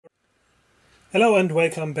Hello and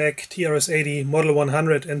welcome back, TRS-80 Model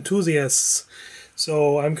 100 enthusiasts.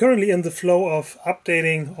 So I'm currently in the flow of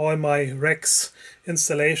updating all my REX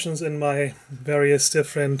installations in my various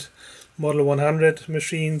different Model 100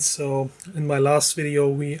 machines. So in my last video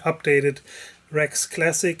we updated REX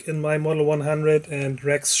Classic in my Model 100 and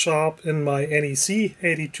REX Sharp in my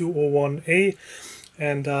NEC800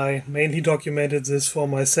 and I mainly documented this for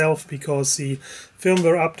myself because the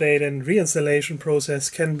firmware update and reinstallation process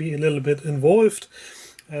can be a little bit involved,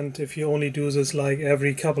 and if you only do this like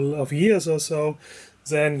every couple of years or so,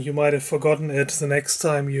 then you might have forgotten it the next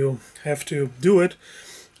time you have to do it.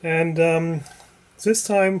 And this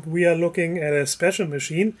time we are looking at a special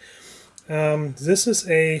machine. This is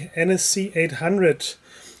a NSC800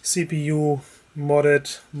 CPU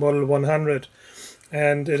modded Model 100.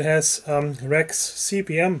 And it has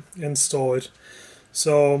REXCPM installed.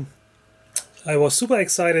 So I was super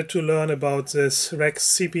excited to learn about this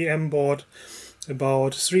REXCPM board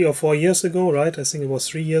about 3 or 4 years ago, right? I think it was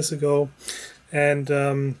 3 years ago.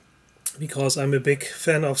 And because I'm a big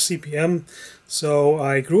fan of CPM, so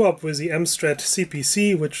I grew up with the Amstrad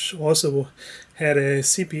CPC, which also had a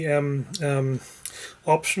CPM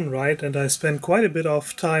option, right? And I spent quite a bit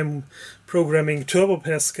of time programming Turbo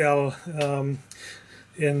Pascal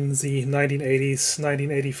in the 1980s,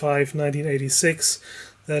 1985, 1986.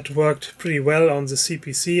 That worked pretty well on the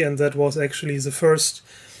CPC, and that was actually the first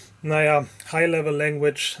high-level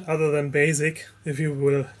language other than BASIC, if you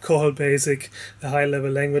will call BASIC a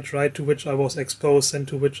high-level language, right, to which I was exposed and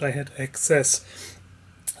to which I had access.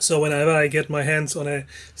 So whenever I get my hands on a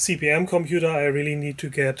CPM computer, I really need to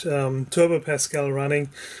get Turbo Pascal running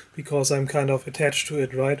because I'm kind of attached to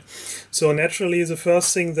it, right? So naturally, the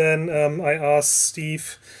first thing then I asked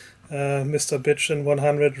Steve, Mr. Bitchin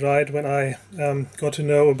 100, right, when I got to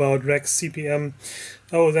know about REXCPM,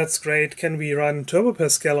 oh, that's great, can we run Turbo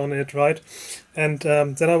Pascal on it, right? And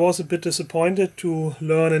then I was a bit disappointed to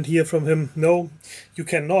learn and hear from him, no, you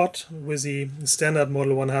cannot with the standard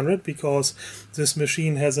Model 100 because this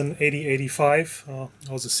machine has an 8085, or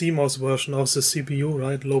the CMOS version of the CPU,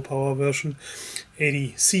 right, low power version,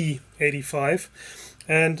 80C85.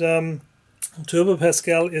 And Turbo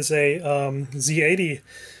Pascal is a Z80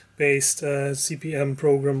 based CPM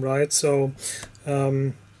program, right? So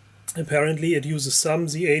apparently it uses some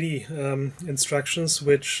Z80 instructions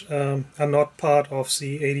which are not part of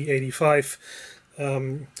the 8085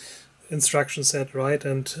 instruction set, right?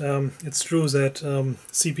 And it's true that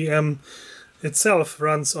CPM itself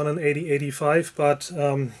runs on an 8085, but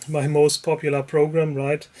my most popular program,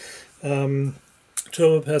 right,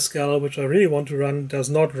 Turbo Pascal, which I really want to run, does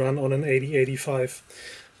not run on an 8085.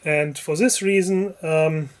 And for this reason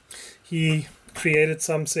he created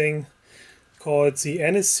something called the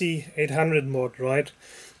NSC800 mod, right?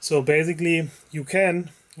 So basically you can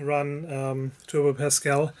run Turbo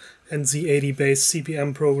Pascal and Z80 based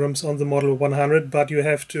CPM programs on the Model 100, but you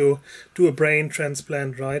have to do a brain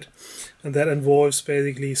transplant, right? And that involves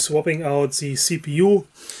basically swapping out the CPU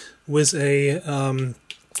with a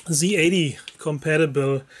Z80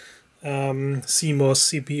 compatible CMOS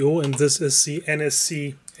CPU, and this is the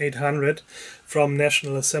NSC800 from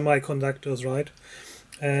National Semiconductors, right?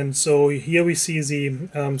 And so here we see the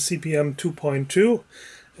CPM 2.2,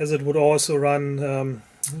 as it would also run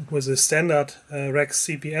with a standard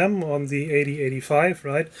REXCPM on the 8085,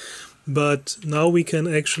 right? But now we can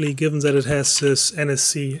actually, given that it has this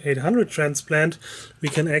NSC800 transplant, we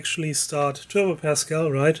can actually start Turbo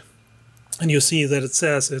Pascal, right? And you see that it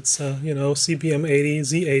says it's CPM 80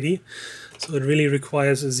 Z80, so it really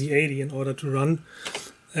requires a Z80 in order to run.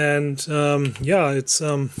 And yeah, it's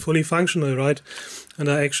fully functional, right? And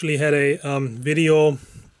I actually had a video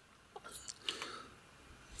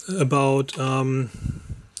about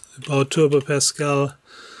Turbo Pascal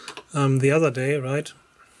the other day, right?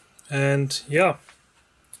 And yeah,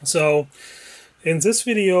 so in this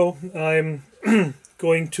video I'm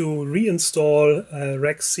going to reinstall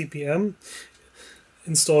REXCPM,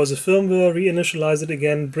 install the firmware, reinitialize it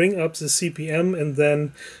again, bring up the CPM, and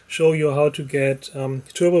then show you how to get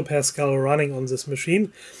Turbo Pascal running on this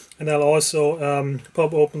machine. And I'll also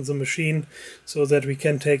pop open the machine so that we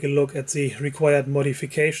can take a look at the required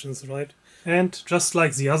modifications, right? And just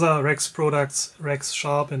like the other REX products, REX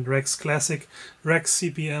Sharp and REX Classic,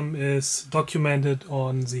 REXCPM is documented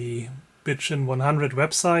on the Bitchin 100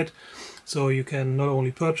 website. So you can not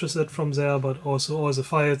only purchase it from there, but also all the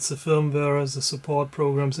files, the firmware, the support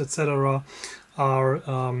programs, etc. are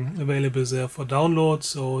available there for download.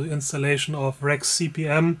 So the installation of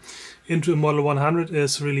REXCPM into a Model 100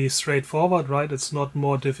 is really straightforward, right? It's not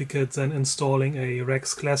more difficult than installing a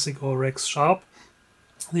REX Classic or REX Sharp.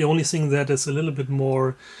 The only thing that is a little bit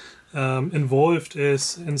more involved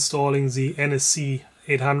is installing the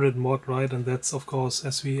NSC800 mod, right? And that's, of course,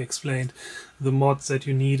 as we explained, the mods that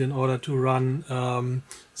you need in order to run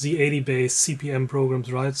Z80 based CPM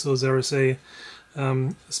programs, right? So there is a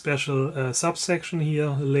special subsection here,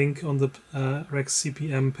 a link on the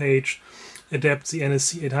REXCPM page, adapt the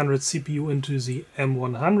NSC800 CPU into the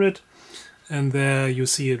M100, and there you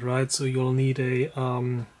see it, right? So you'll need a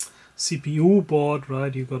CPU board,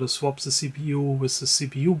 right? You've got to swap the CPU with the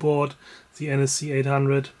CPU board, the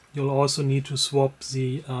NSC800. You'll also need to swap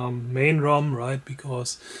the main ROM, right?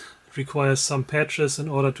 Because it requires some patches in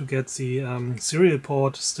order to get the serial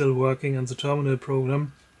port still working in the terminal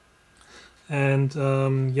program. And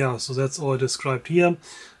yeah, so that's all described here.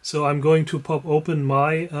 So I'm going to pop open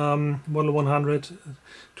my Model 100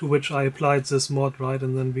 to which I applied this mod, right?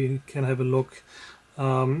 And then we can have a look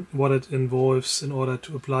what it involves in order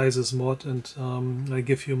to apply this mod, and I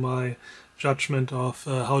give you my judgment of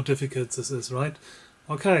how difficult this is, right?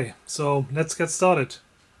 Okay, so let's get started.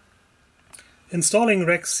 Installing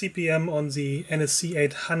REXCPM on the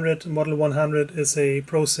NSC800 Model 100 is a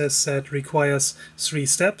process that requires 3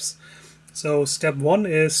 steps. So step 1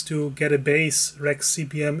 is to get a base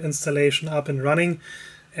REXCPM installation up and running,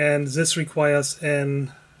 and this requires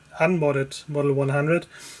an unmodded Model 100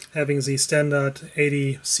 having the standard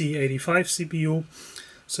 80C85 CPU.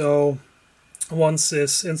 So once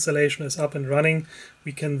this installation is up and running,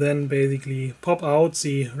 we can then basically pop out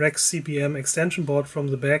the REXCPM extension board from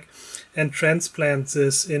the back and transplant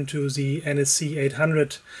this into the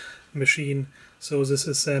NSC800 machine. So this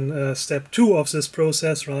is then step 2 of this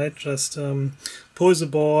process, right? Just pull the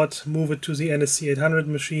board, move it to the NSC800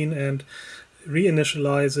 machine and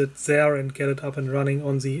reinitialize it there and get it up and running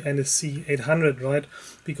on the NSC800, right?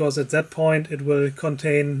 Because at that point it will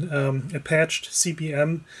contain a patched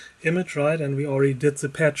CPM image, right? And we already did the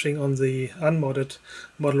patching on the unmodded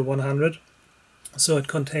Model 100. So it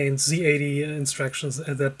contains Z80 instructions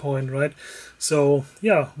at that point, right? So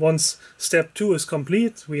yeah, once step 2 is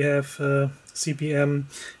complete, we have CPM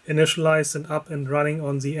initialized and up and running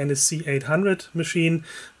on the NSC800 machine.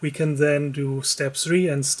 We can then do step 3,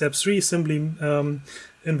 and step 3 simply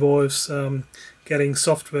involves getting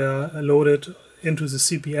software loaded into the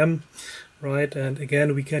CPM, right? And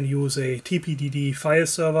again, we can use a TPDD file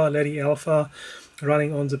server, Ledi Alpha,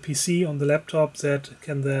 running on the PC, on the laptop, that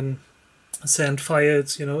can then send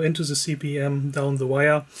files, you know, into the CPM down the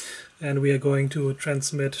wire. And we are going to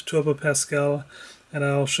transmit Turbo Pascal, and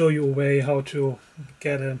I'll show you a way how to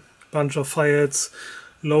get a bunch of files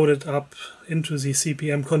loaded up into the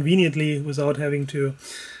CPM conveniently without having to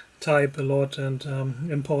type a lot and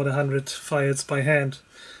import 100 files by hand.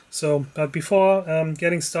 So, but before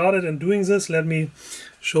getting started and doing this, let me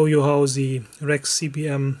show you how the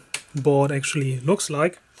REXCPM board actually looks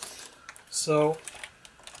like. So,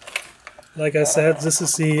 like I said, this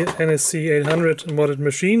is the NSC800 modded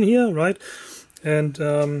machine here, right?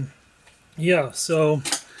 And yeah, so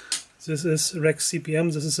this is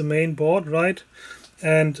REXCPM, this is the main board, right?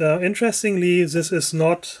 And interestingly, this is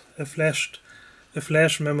not a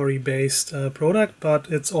flash memory based product, but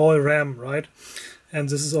it's all RAM, right? And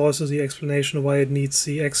this is also the explanation why it needs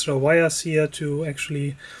the extra wires here to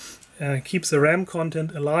actually keep the RAM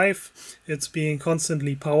content alive. It's being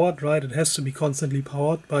constantly powered, right? It has to be constantly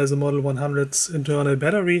powered by the Model 100's internal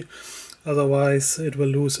battery, otherwise it will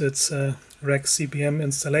lose its REXCPM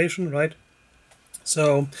installation, right?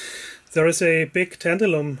 So there is a big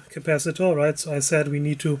tantalum capacitor, right? So I said we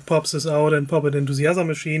need to pop this out and pop it into the other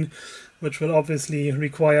machine, which will obviously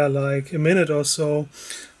require like a minute or so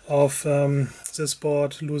of this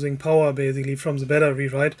board losing power basically from the battery,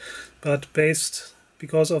 right? But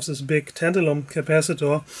because of this big tantalum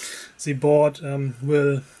capacitor, the board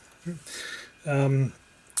will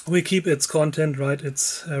keep its content, right?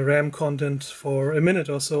 Its RAM content for a minute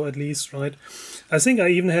or so at least, right? I think I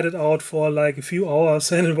even had it out for like a few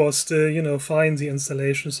hours and it was still, you know, fine, the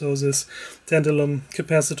installation. So this tantalum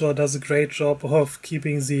capacitor does a great job of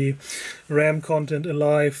keeping the RAM content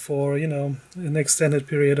alive for, you know, an extended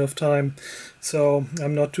period of time. So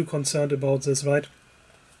I'm not too concerned about this, right?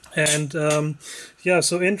 And yeah,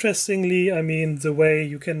 so interestingly, I mean, the way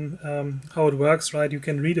you can, how it works, right? You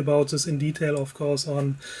can read about this in detail, of course,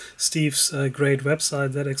 on Steve's great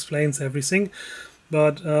website that explains everything.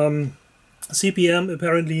 But CPM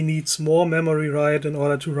apparently needs more memory, right, in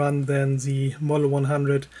order to run than the Model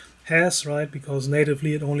 100 has, right? Because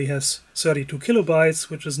natively it only has 32 kilobytes,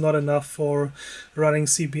 which is not enough for running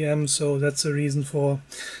CPM. So that's the reason for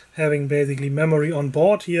having basically memory on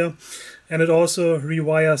board here. And it also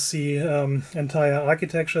rewires the entire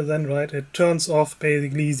architecture then, right? It turns off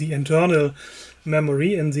basically the internal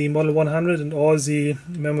memory in the Model 100, and all the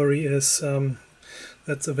memory is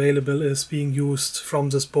that's available is being used from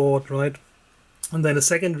this board, right? And then the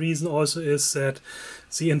second reason also is that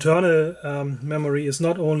the internal memory is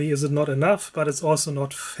not only is it not enough, but it's also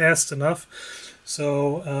not fast enough.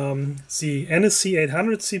 So the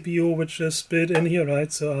NSC800 CPU, which is built in here,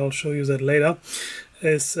 right? So I'll show you that later,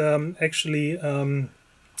 is actually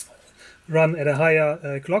run at a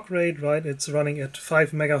higher clock rate, right? It's running at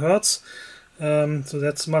 5 megahertz. So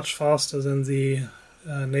that's much faster than the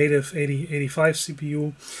native 8085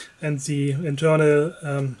 CPU, and the internal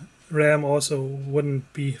RAM also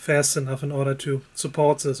wouldn't be fast enough in order to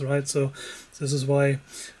support this, right? So this is why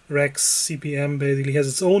REXCPM basically has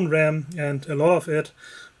its own RAM, and a lot of it,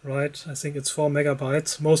 right, I think it's 4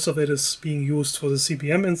 megabytes. Most of it is being used for the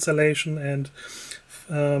CPM installation, and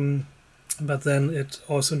but then it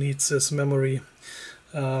also needs this memory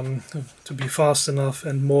to be fast enough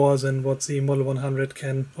and more than what the Model 100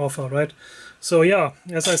 can offer, right? So yeah,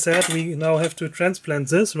 as I said, we now have to transplant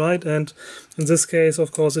this, right? And in this case,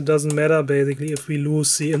 of course, it doesn't matter basically if we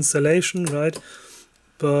lose the installation, right?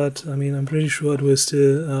 But I mean, I'm pretty sure it will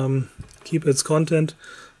still keep its content.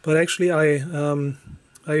 But actually, I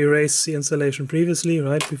erased the installation previously,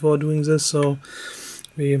 right, before doing this. So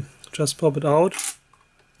we just pop it out,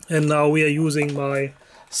 and now we are using my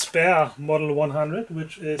spare Model 100,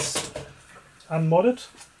 which is unmodded.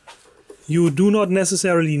 You do not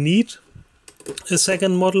necessarily need a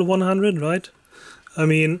second Model 100, right? I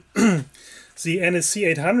mean, the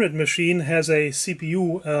NSC800 machine has a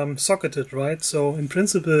CPU socketed, right? So in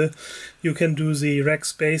principle, you can do the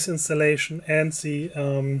REX base installation and the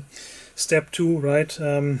step 2, right?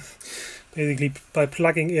 Basically by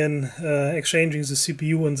plugging in, exchanging the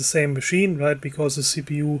CPU in the same machine, right? Because the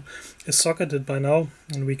CPU is socketed by now,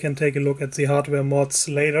 and we can take a look at the hardware mods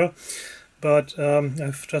later. But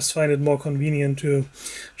I just find it more convenient to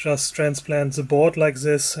just transplant the board like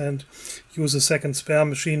this and use a second spare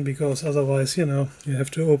machine, because otherwise, you know, you have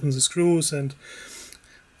to open the screws and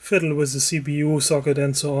fiddle with the CPU socket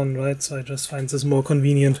and so on, right? So I just find this more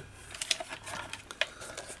convenient.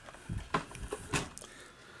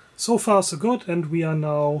 So far so good, and we are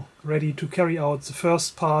now ready to carry out the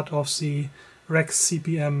first part of the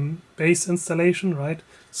REXCPM base installation, right?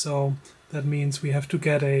 So that means we have to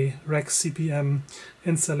get a REXCPM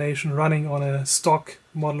installation running on a stock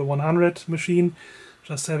Model 100 machine,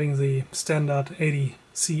 just having the standard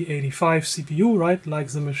NSC800 CPU, right, like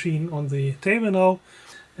the machine on the table now.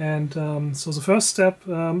 And so the first step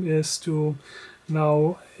is to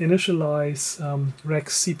now initialize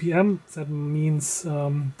REXCPM. That means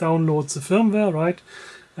download the firmware, right?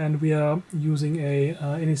 And we are using a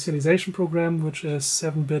initialization program, which is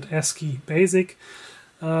 7-bit ASCII BASIC,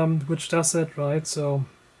 which does that, right? So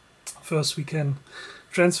first we can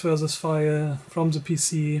transfer this file from the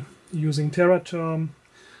PC using TerraTerm,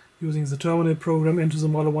 using the terminal program into the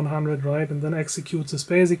Model 100, right? And then execute this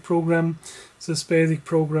basic program. This basic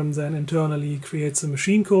program then internally creates a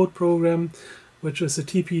machine code program, which is a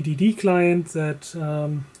TPDD client that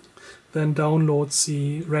then downloads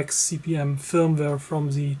the REXCPM firmware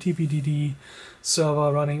from the TPDD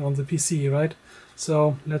server running on the PC, right?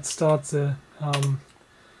 So let's start the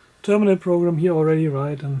terminal program here already,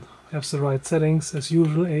 right, and have the right settings as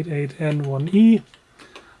usual, 88N1E,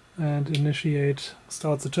 and initiate,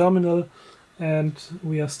 start the terminal, and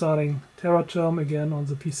we are starting TerraTerm again on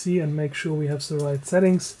the PC and make sure we have the right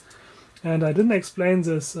settings. And I didn't explain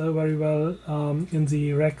this very well in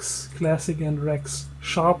the Rex Classic and Rex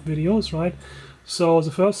Sharp videos, right? So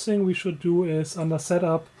the first thing we should do is under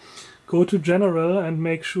setup, go to general and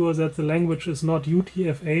make sure that the language is not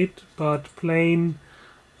UTF-8 but plain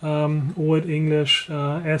Old English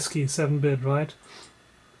ASCII 7-bit, right?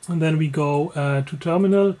 And then we go to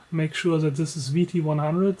terminal, make sure that this is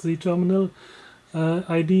VT100, the terminal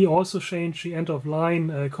ID. Also change the end of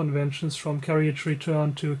line conventions from carriage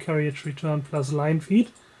return to carriage return plus line feed.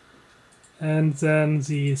 And then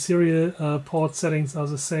the serial port settings are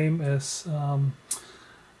the same as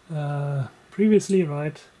previously,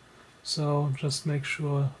 right? So just make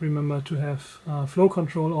sure, remember to have flow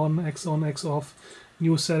control on, X off,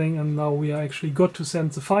 new setting, and now we are actually good to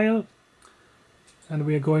send the file. And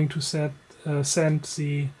we are going to send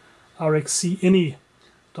the REXCINI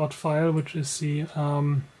file, which is the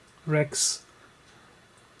REXCPM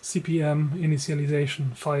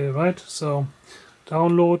initialization file, right? So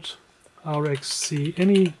download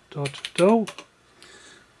REXCINI.do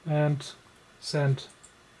and send.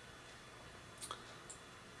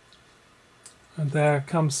 And there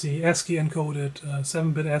comes the ASCII encoded,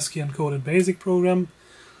 7-bit ASCII encoded BASIC program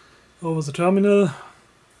over the terminal.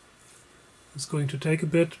 It's going to take a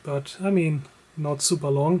bit, but I mean, not super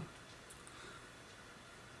long.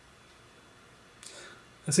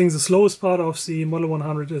 I think the slowest part of the Model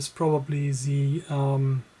 100 is probably the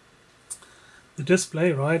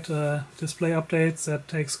display, right? Display updates, that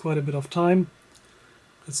takes quite a bit of time.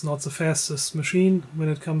 It's not the fastest machine when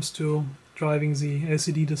it comes to driving the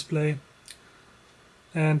LCD display.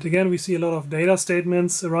 And again, we see a lot of data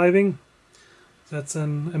statements arriving. That's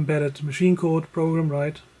an embedded machine code program,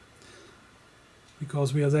 right?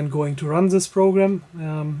 Because we are then going to run this program.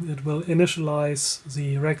 It will initialize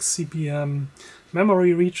the REXCPM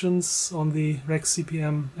memory regions on the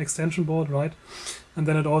REXCPM extension board, right? And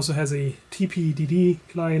then it also has a TPDD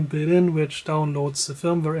client built in, which downloads the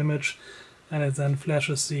firmware image, and it then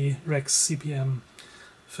flashes the REXCPM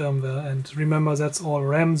firmware. And remember, that's all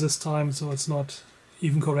RAM this time, so it's not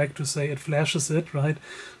even correct to say it flashes it, right?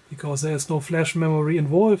 Because there is no flash memory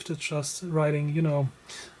involved, it's just writing, you know,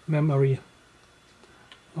 memory.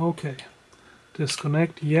 Okay,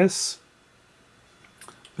 disconnect, yes.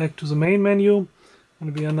 Back to the main menu,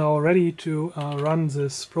 and we are now ready to run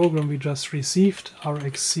this program we just received,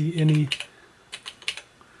 REXCPM.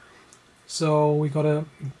 So we gotta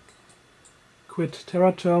quit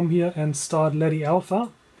TerraTerm here and start Ledi Alpha,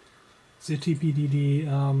 the TPDD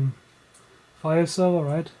file server,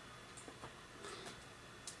 right?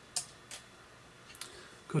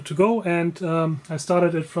 Good to go, and I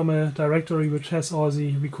started it from a directory which has all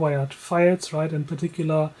the required files, right? In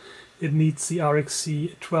particular, it needs the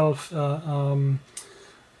REXC12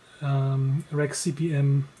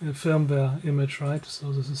 REXCPM firmware image, right?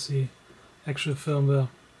 So this is the actual firmware.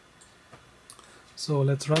 So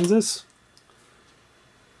let's run this.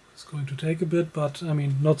 It's going to take a bit, but I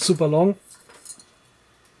mean, not super long.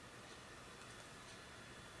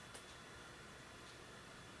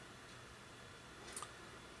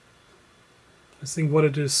 I think what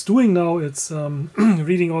it is doing now, it's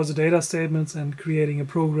reading all the data statements and creating a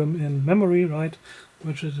program in memory, right?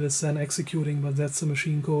 Which it is then executing, but that's a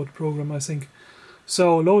machine code program, I think.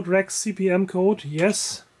 So load REXCPM code,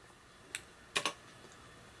 yes.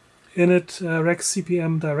 Init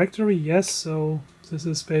REXCPM directory, yes. So this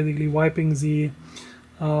is basically wiping the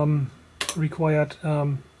required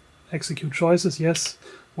execute choices, yes.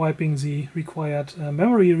 Wiping the required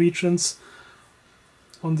memory regions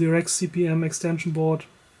on the REXCPM extension board.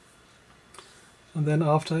 And then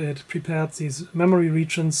after it prepared these memory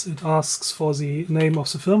regions, it asks for the name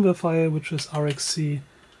of the firmware file, which is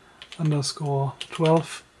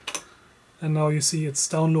REXC_12. And now you see it's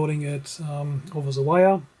downloading it over the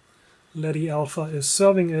wire. Ledi Alpha is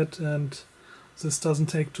serving it, and this doesn't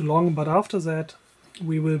take too long. But after that,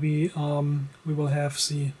 we will have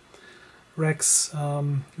the Rex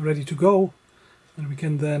ready to go, and we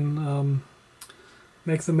can then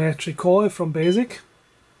make the magic call from BASIC.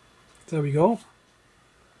 There we go.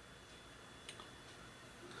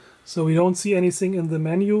 So we don't see anything in the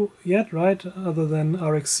menu yet, right, other than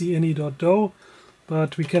REXCPM.do,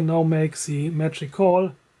 but we can now make the magic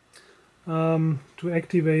call. To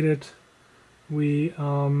activate it,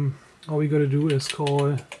 all we got to do is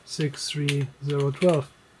call 63012.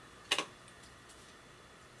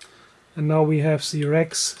 And now we have the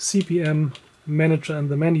REXCPM manager in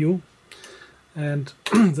the menu. And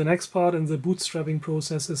the next part in the bootstrapping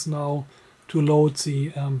process is now to load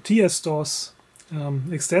the TS-DOS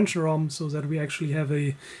extension ROM, so that we actually have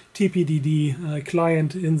a TPDD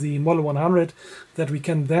client in the Model 100 that we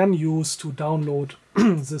can then use to download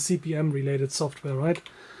the CPM related software, right?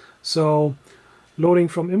 So loading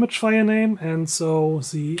from image file name, and so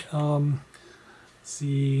the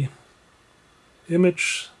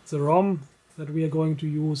image, the ROM that we are going to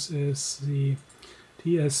use is the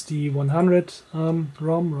TSD100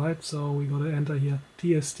 ROM, right? So we got to enter here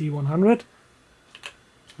TSD100,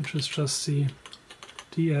 which is just the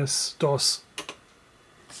TS-DOS.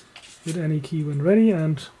 Hit any key when ready,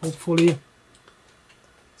 and hopefully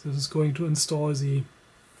this is going to install the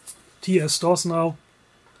TS-DOS now.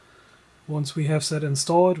 Once we have that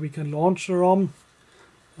installed, we can launch the ROM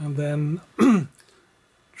and then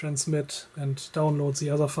transmit and download the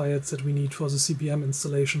other files that we need for the CPM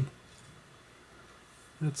installation.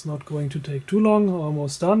 It's not going to take too long,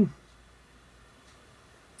 almost done.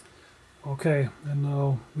 Okay, and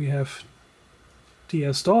now we have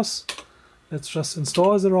TS-DOS. Let's just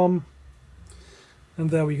install the ROM,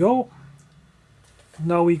 and there we go.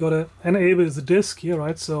 Now we gotta enable the disk here,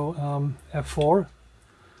 right? So F4,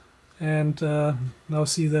 and now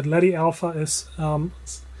see that Ledi Alpha is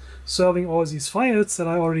serving all these files that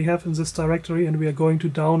I already have in this directory, and we are going to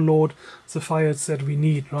download the files that we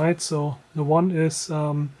need, right? So the one is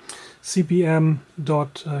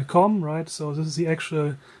CPM.com, right? So this is the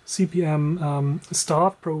actual CPM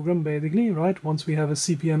start program, basically, right? Once we have a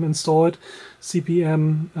CPM installed,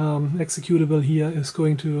 CPM executable here is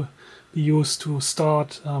going to be used to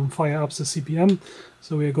start fire up the CPM.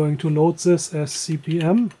 So we are going to load this as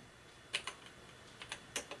CPM.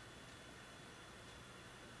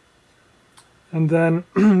 And then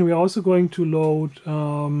we are also going to load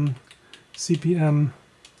CPM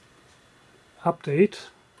update,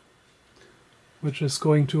 which is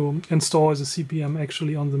going to install the CPM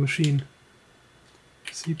actually on the machine.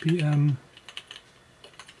 CPM,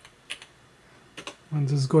 and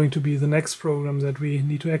this is going to be the next program that we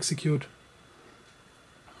need to execute.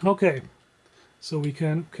 Okay, so we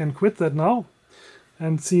can quit that now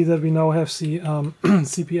and see that we now have the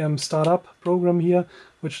CPM startup program here,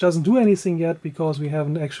 which doesn't do anything yet because we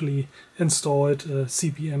haven't actually installed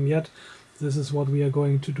CPM yet. This is what we are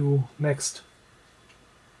going to do next.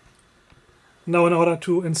 Now, in order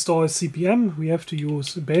to install CPM, we have to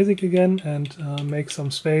use BASIC again and make some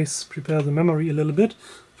space, prepare the memory a little bit.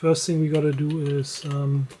 First thing we got to do is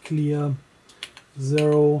clear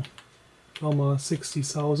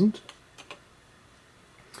 0,60,000.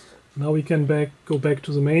 Now we can go back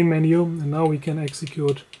to the main menu, and now we can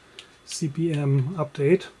execute CPM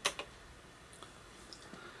update.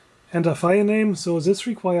 Enter file name. So this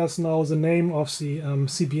requires now the name of the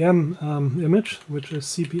CPM image, which is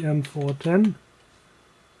CPM410.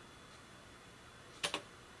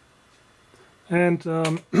 And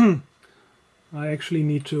I actually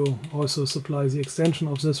need to also supply the extension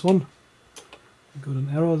of this one. I got an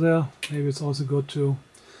error there. Maybe it's also good to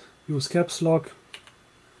use caps lock.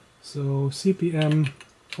 So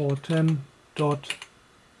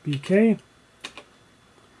CPM410.bk.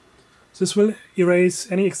 This will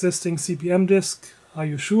erase any existing CPM disk. Are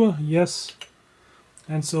you sure? Yes.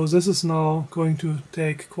 And so this is now going to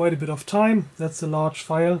take quite a bit of time. That's a large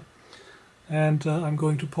file. And I'm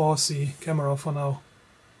going to pause the camera for now.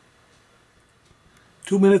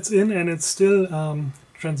 2 minutes in and it's still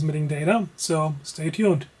transmitting data, so stay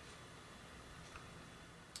tuned.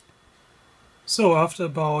 So after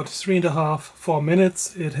about 3.5–4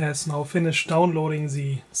 minutes, it has now finished downloading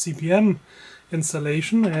the CPM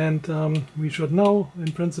installation, and we should now,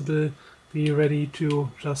 in principle, be ready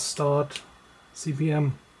to just start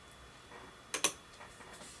CPM.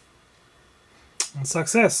 And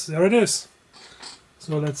success, there it is.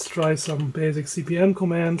 So let's try some basic CPM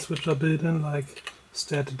commands which are built in, like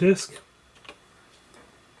stat disk.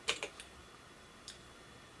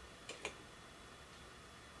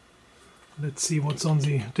 Let's see what's on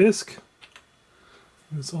the disk.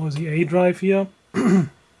 There's all the A drive here.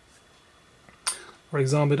 For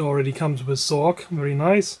example, it already comes with Zork, very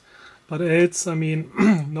nice. But else, I mean,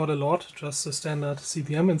 not a lot, just a standard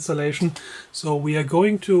CPM installation. So we are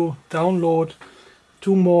going to download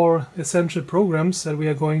 2 more essential programs that we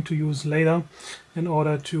are going to use later in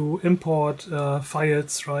order to import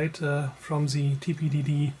files, right, from the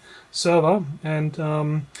TPDD server. And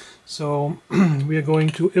so we are going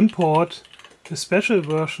to import a special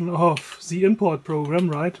version of the import program,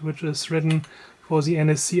 right, which is written for the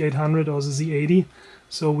NSC800 or the Z80.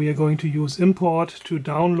 So we are going to use import to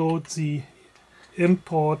download the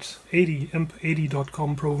import 80,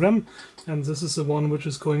 imp80.com program, and this is the one which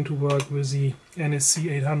is going to work with the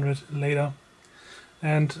NSC800 later.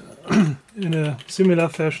 And in a similar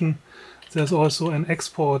fashion, there's also an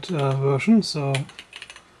export version. So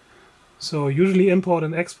usually import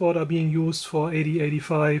and export are being used for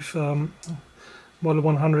 8085 Model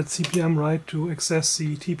 100 CPM, right, to access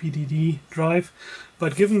the TPDD drive.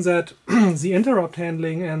 But given that the interrupt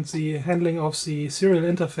handling and the handling of the serial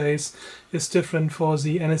interface is different for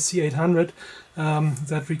the NSC800,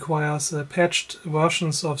 that requires patched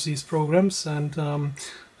versions of these programs. And I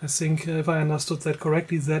think, if I understood that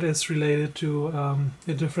correctly, that is related to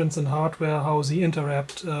a difference in hardware, how the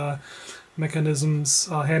interrupt mechanisms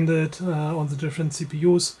are handled on the different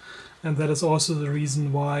CPUs. And that is also the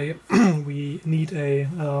reason why we need a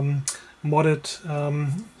modded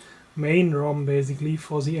main ROM, basically,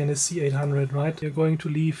 for the NSC800, right? We're going to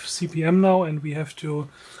leave CPM now, and we have to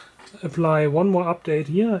apply one more update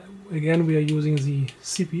here. Again, we are using the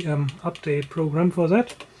CPM update program for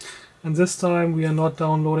that. And this time we are not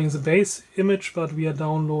downloading the base image, but we are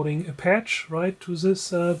downloading a patch, right, to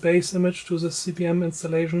this base image, to this CPM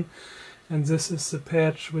installation. And this is the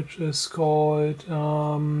patch which is called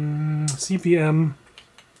CPM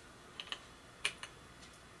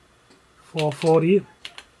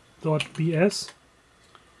 440.bs.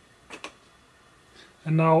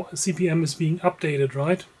 and now CPM is being updated,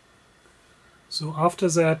 right? So after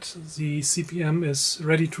that, the CPM is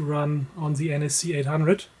ready to run on the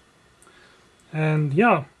NSC800. And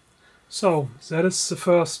yeah, so that is the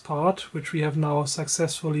first part, which we have now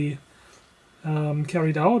successfully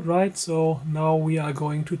carried out, right? So now we are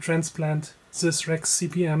going to transplant this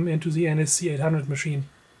REXCPM into the NSC800 machine.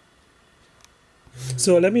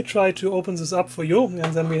 So let me try to open this up for you,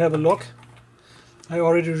 and then we have a look. I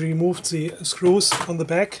already removed the screws on the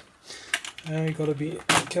back. You gotta be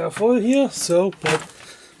careful here, so, but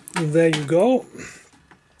there you go.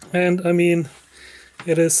 And I mean,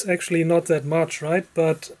 it is actually not that much, right?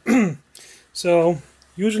 But so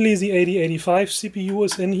usually the 8085 CPU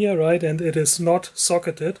is in here, right? And it is not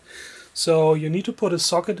socketed. So you need to put a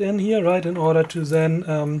socket in here, right? In order to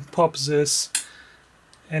then pop this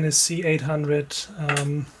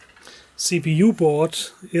NSC800 CPU board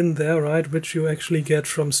in there, right? Which you actually get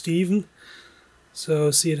from Steven.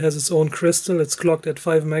 So see, it has its own crystal, it's clocked at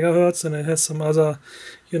 5 MHz, and it has some other,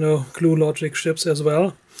 you know, glue logic chips as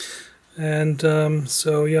well. And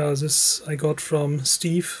so yeah, this I got from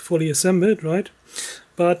Steve, fully assembled, right?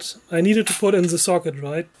 But I needed to put in the socket,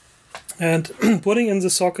 right? And putting in the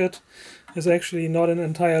socket is actually not an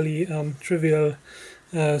entirely trivial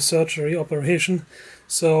surgery operation.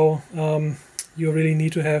 So you really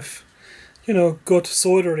need to have, you know, good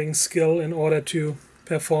soldering skill in order to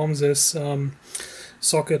perform this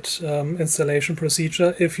socket installation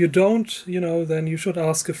procedure. If you don't, you know, then you should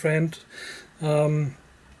ask a friend to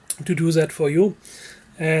do that for you.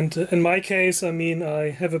 And in my case, I mean, I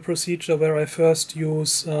have a procedure where I first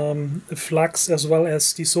use a flux as well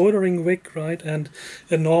as the soldering wick, right, and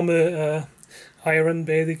a normal iron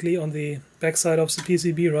basically on the backside of the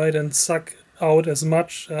PCB, right, and suck out as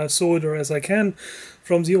much solder as I can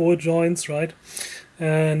from the old joints, right.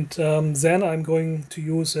 And then I'm going to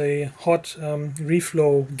use a hot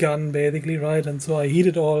reflow gun basically, right, and so I heat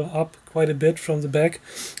it all up quite a bit from the back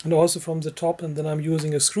and also from the top, and then I'm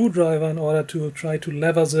using a screwdriver in order to try to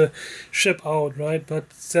lever the chip out, right. But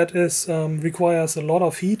that is requires a lot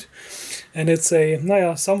of heat, and it's a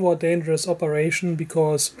somewhat dangerous operation,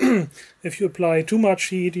 because if you apply too much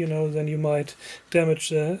heat, you know, then you might damage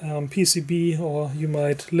the PCB, or you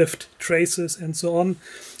might lift traces and so on.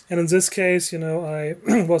 And in this case, you know, I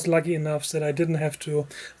was lucky enough that I didn't have to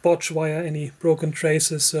botch wire any broken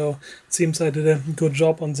traces, so it seems I did a good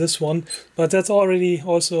job on this one. But that's already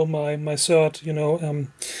also my third, you know,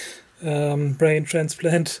 brain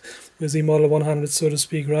transplant with the Model 100, so to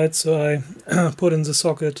speak, right? So I put in the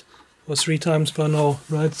socket, was 3 times per now,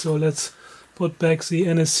 right? So let's put back the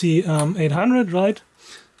NSC 800, right?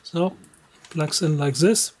 So plugs in like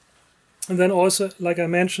this. And then also, like I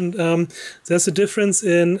mentioned, there's a difference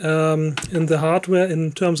in the hardware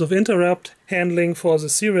in terms of interrupt handling for the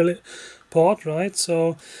serial port, right?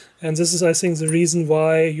 So, and this is, I think, the reason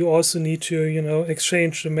why you also need to, you know,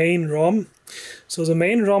 exchange the main ROM. So the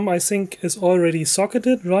main ROM, I think, is already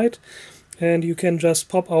socketed, right? And you can just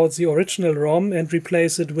pop out the original ROM and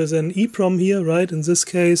replace it with an EPROM here, right? In this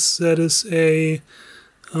case, that is a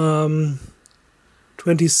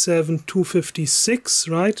 27256,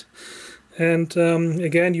 right? And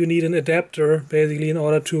again, you need an adapter basically in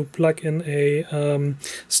order to plug in a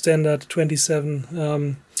standard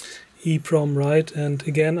 27 EPROM, right? And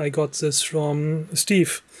again, I got this from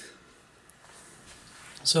Steve.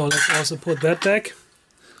 So let's also put that back.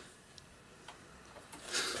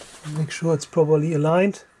 Make sure it's properly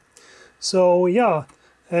aligned. So yeah,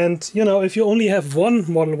 and you know, if you only have one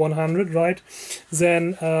Model 100, right,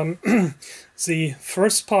 then the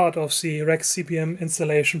first part of the REXCPM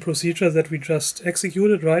installation procedure that we just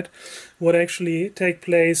executed, right, would actually take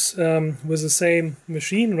place with the same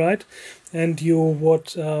machine, right, and you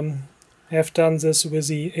would have done this with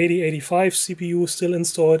the 8085 CPU still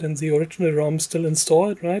installed and the original ROM still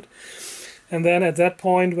installed, right, and then at that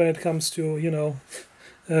point, when it comes to, you know,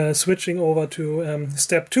 switching over to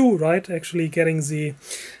step 2, right, actually getting the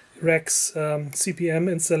REXCPM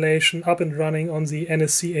installation up and running on the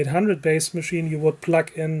NSC800 based machine, you would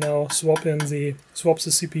plug in now, swap the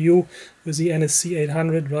CPU with the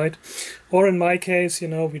NSC800, right? Or in my case, you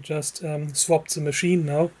know, we just swapped the machine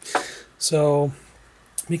now. So,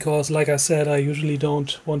 because like I said, I usually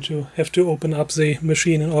don't want to have to open up the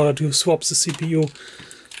machine in order to swap the CPU.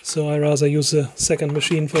 So I rather use a second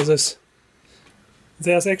machine for this.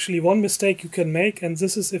 There's actually one mistake you can make, and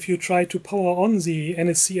this is if you try to power on the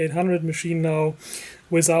NSC800 machine now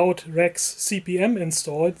without REXCPM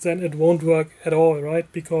installed, then it won't work at all,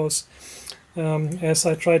 right? Because As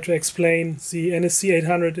I tried to explain, the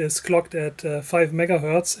NSC800 is clocked at 5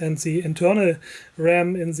 MHz, and the internal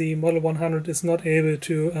RAM in the Model 100 is not able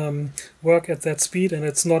to work at that speed, and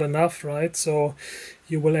it's not enough, right? So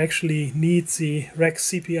you will actually need the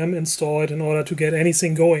REXCPM installed in order to get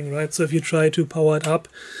anything going, right? So if you try to power it up,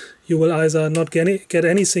 you will either not get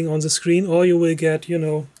anything on the screen, or you will get, you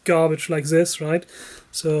know, garbage like this, right?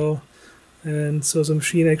 So the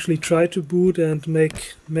machine actually tried to boot and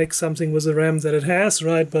make something with the RAM that it has,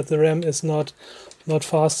 right? But the RAM is not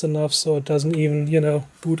fast enough, so it doesn't even, you know,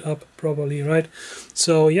 boot up properly, right?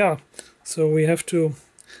 So yeah, so we have to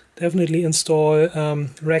definitely install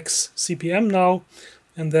REXCPM now,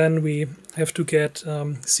 and then we have to get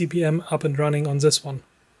CPM up and running on this one.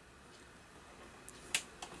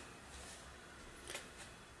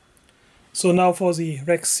 So now for the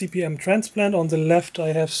REXCPM transplant, on the left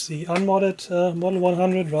I have the unmodded Model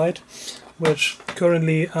 100, right, which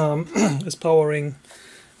currently is powering,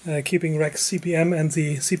 keeping REXCPM and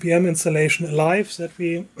the CPM installation alive that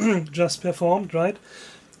we just performed, right.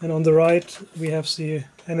 And on the right we have the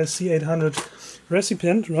NSC800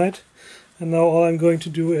 recipient, right. And now all I'm going to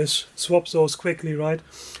do is swap those quickly, right.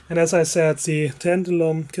 And as I said, the 10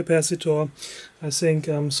 ohm capacitor, I think,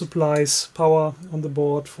 supplies power on the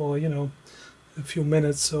board for, you know, a few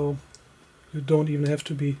minutes, so you don't even have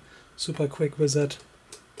to be super quick with that.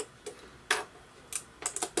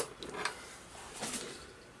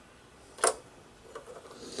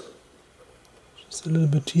 Just a little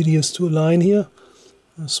bit tedious to align here.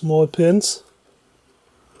 Small pins.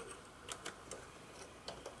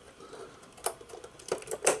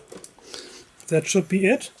 That should be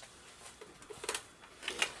it.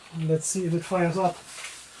 And let's see if it fires up.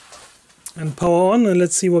 And power on, and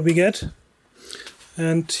let's see what we get.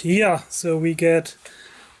 And yeah, so we get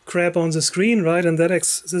crap on the screen, right? And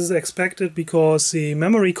this is expected because the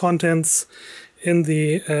memory contents in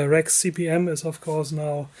the REXCPM is of course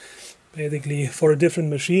now basically for a different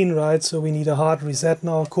machine, right? So we need a hard reset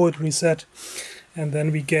now, cold reset, and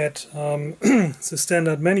then we get the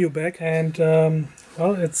standard menu back. And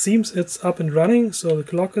well, it seems it's up and running, so the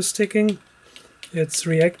clock is ticking, it's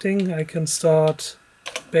reacting. I can start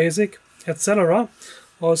basic, etc.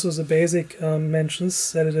 Also the basic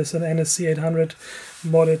mentions that it is an NSC800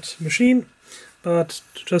 modded machine, but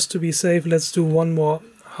just to be safe, let's do one more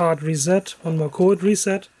hard reset, one more cold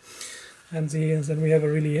reset, and then we have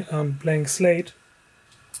a really blank slate.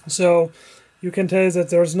 So you can tell that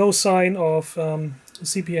there's no sign of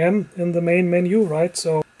CPM in the main menu, right?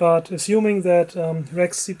 So, but assuming that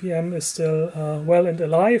REXCPM is still well and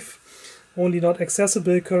alive, only not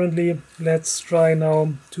accessible currently, let's try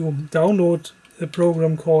now to download a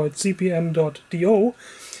program called CPM.DO,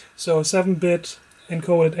 so 7-bit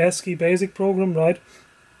encoded ASCII basic program, right,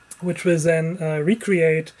 which will then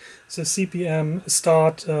recreate the CPM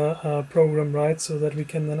start program, right, so that we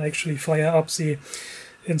can then actually fire up the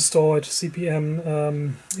installed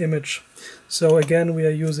CPM image. So again, we are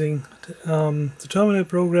using the terminal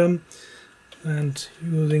program and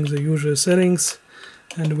using the usual settings,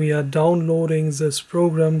 and we are downloading this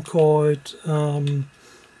program called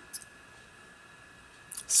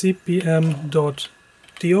CPM.DO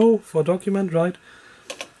for document, right?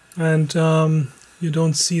 And you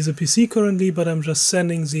don't see the PC currently, but I'm just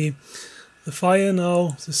sending the file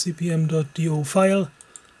now, the CPM.DO file,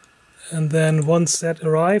 and then once that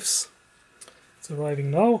arrives, it's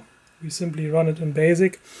arriving now, we simply run it in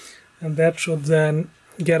BASIC, and that should then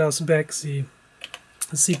get us back the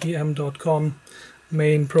CPM.com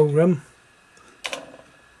main program.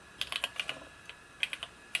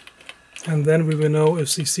 And then we will know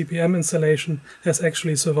if the CPM installation has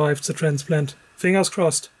actually survived the transplant. Fingers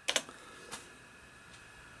crossed.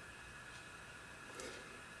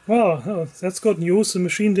 Well, oh, that's good news. The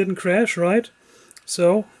machine didn't crash, right?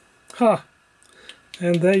 So,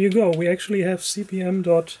 and there you go. We actually have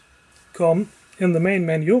CPM.com in the main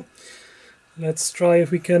menu. Let's see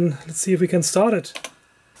if we can start it.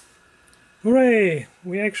 Hooray!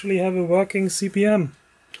 We actually have a working CPM.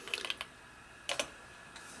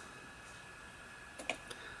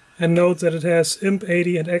 And note that it has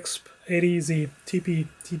IMP80 and EXP80, the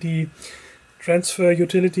TP-TD transfer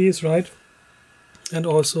utilities, right? And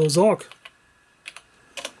also Zorg.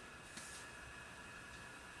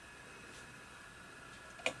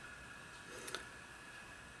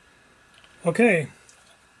 Okay,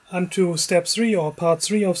 onto step 3 or part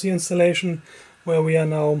 3 of the installation, where we are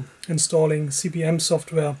now installing CPM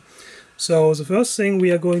software. So the first thing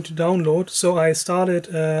we are going to download, so I started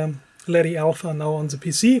Ledi Alpha now on the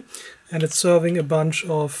PC, and it's serving a bunch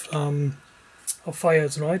of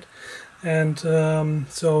files, right? And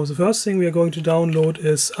so the first thing we are going to download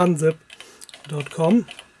is unzip .com.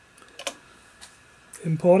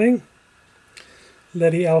 Importing.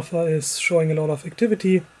 Ledi Alpha is showing a lot of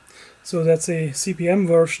activity, so that's a CPM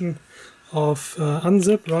version of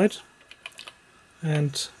unzip, right?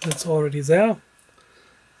 And that's already there.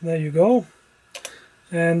 There you go.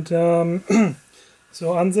 And so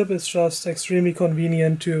unzip is just extremely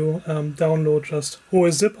convenient to download just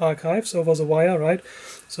whole zip archives over the wire, right?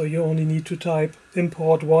 So you only need to type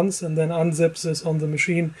import once and then unzip this on the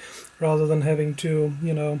machine, rather than having to,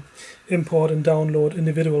 you know, import and download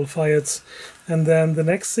individual files. And then the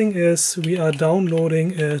next thing is we are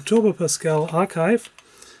downloading a Turbo Pascal archive,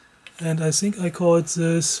 and I think I called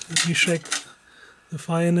this, let me check the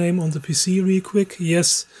file name on the PC real quick.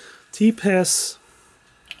 Yes,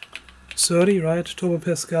 TPAS30, right? Turbo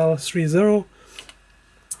Pascal 30.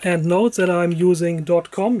 And note that I'm using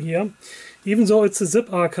 .com here, even though it's a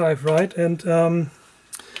zip archive, right? And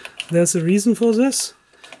there's a reason for this.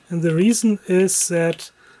 And the reason is that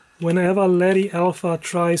whenever Ledi Alpha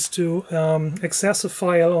tries to access a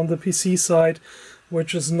file on the PC side,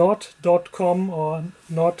 which is not .com or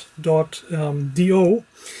not .do,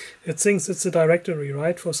 it thinks it's a directory,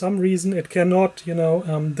 right? For some reason it cannot, you know,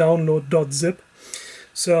 download .zip.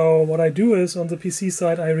 So what I do is, on the PC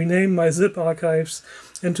side, I rename my zip archives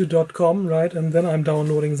into .com, right? And then I'm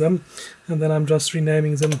downloading them, and then I'm just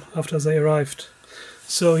renaming them after they arrived.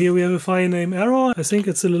 So here we have a file name error. I think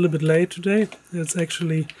it's a little bit late today. It's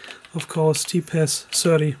actually, of course,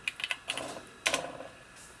 TPAS30.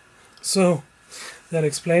 So that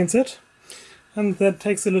explains it. And that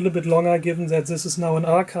takes a little bit longer, given that this is now an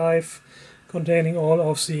archive containing all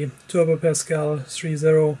of the Turbo Pascal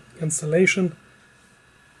 3.0 installation.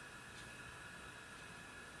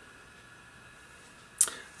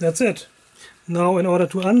 That's it. Now, in order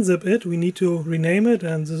to unzip it, we need to rename it,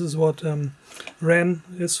 and this is what ren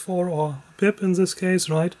is for, or pip in this case,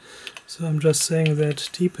 right? So I'm just saying that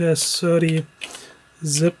tpas30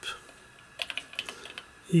 zip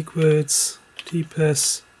equals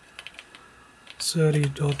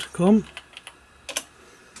tpas30.com.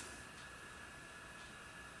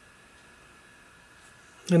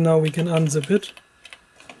 And now we can unzip it.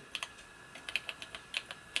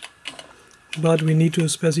 But we need to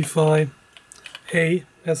specify A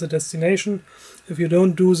as a destination. If you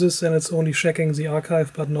don't do this, then it's only checking the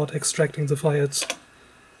archive but not extracting the files.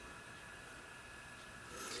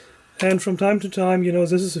 And from time to time, you know,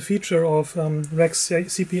 this is a feature of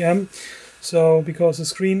REXCPM. So because the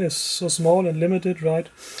screen is so small and limited, right,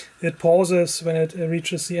 it pauses when it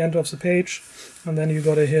reaches the end of the page, and then you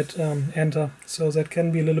gotta hit enter. So that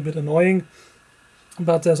can be a little bit annoying.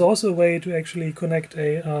 But there's also a way to actually connect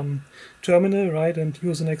a terminal, right, and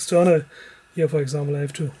use an external. Here, for example, I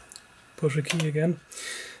have to push a key again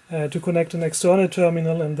to connect an external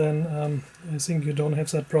terminal, and then I think you don't have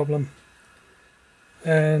that problem.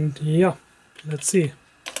 And yeah, let's see.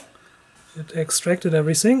 It extracted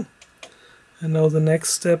everything. And now the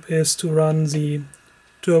next step is to run the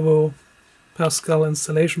Turbo Pascal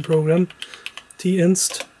installation program,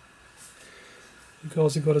 tinst,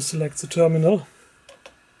 because you got to select the terminal.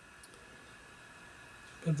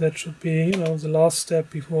 But that should be, you know, the last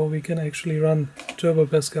step before we can actually run Turbo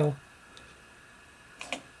Pascal.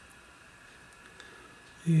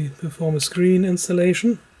 We perform a screen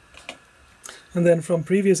installation. And then from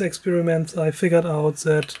previous experiments I figured out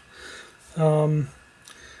that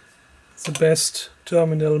the best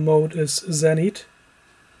terminal mode is Zenith.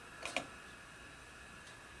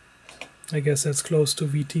 I guess that's close to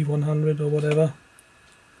VT100 or whatever.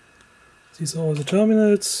 These are all the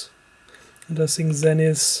terminals. And I think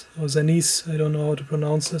Zenith, or Zenith, I don't know how to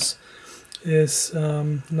pronounce this, is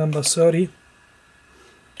number 30.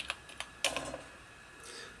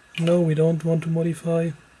 No, we don't want to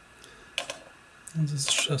modify. And this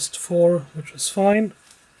is just 4, which is fine.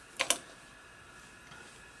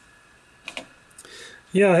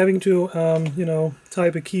 Yeah, having to, you know,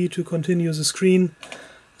 type a key to continue the screen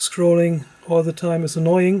scrolling all the time is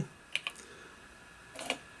annoying.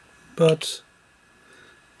 But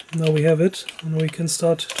now we have it, and we can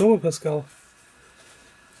start Turbo Pascal.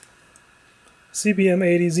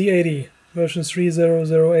 CPM.DO version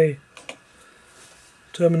 3.0.0a.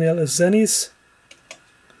 Terminal is Zenith.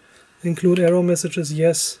 Include error messages,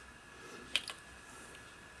 yes.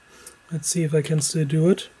 Let's see if I can still do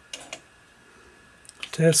it.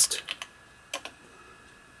 Test.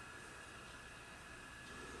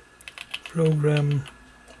 Program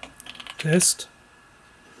test.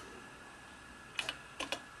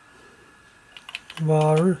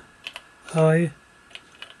 Var I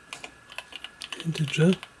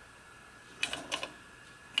integer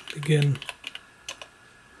begin.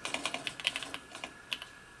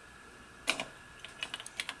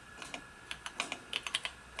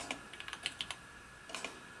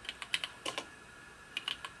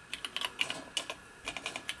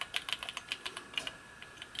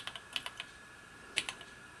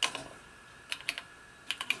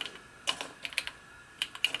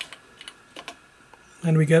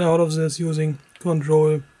 and we get out of this using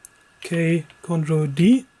Control K, Control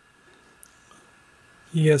D.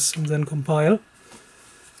 Yes, and then compile.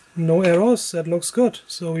 No errors, that looks good,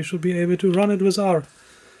 so we should be able to run it with R.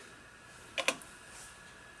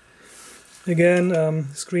 Again,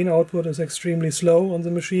 screen output is extremely slow on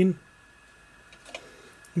the machine,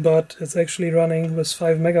 but it's actually running with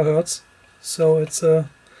 5 MHz, so it's a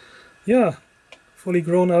fully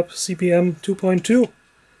grown up CPM 2.2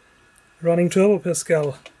 running Turbo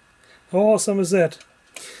Pascal. How awesome is that?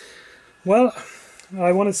 Well,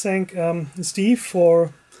 I want to thank Steve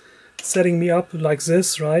for setting me up like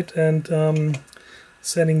this, right, and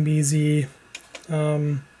sending me the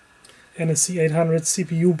NSC800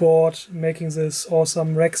 CPU board, making this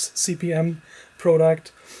awesome REXCPM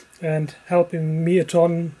product, and helping me a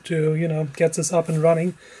ton to, you know, get this up and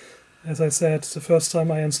running. As I said, the first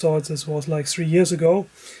time I installed this was like 3 years ago,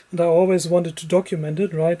 and I always wanted to document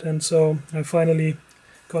it, right, and so I finally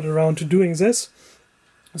got around to doing this.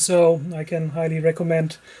 So I can highly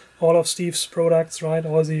recommend all of Steve's products, right?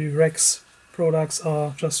 All the Rex products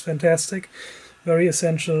are just fantastic, very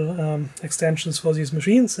essential extensions for these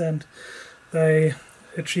machines, and they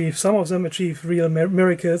achieve, some of them achieve real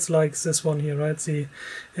miracles, like this one here, right? The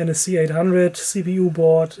NSC800 CPU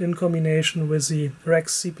board in combination with the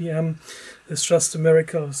REXCPM is just a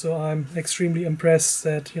miracle. So I'm extremely impressed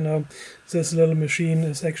that, you know, this little machine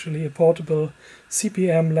is actually a portable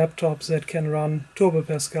CPM laptop that can run Turbo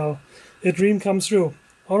Pascal. A dream come true.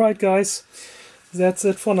 Alright guys, that's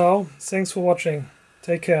it for now. Thanks for watching.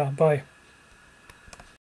 Take care. Bye.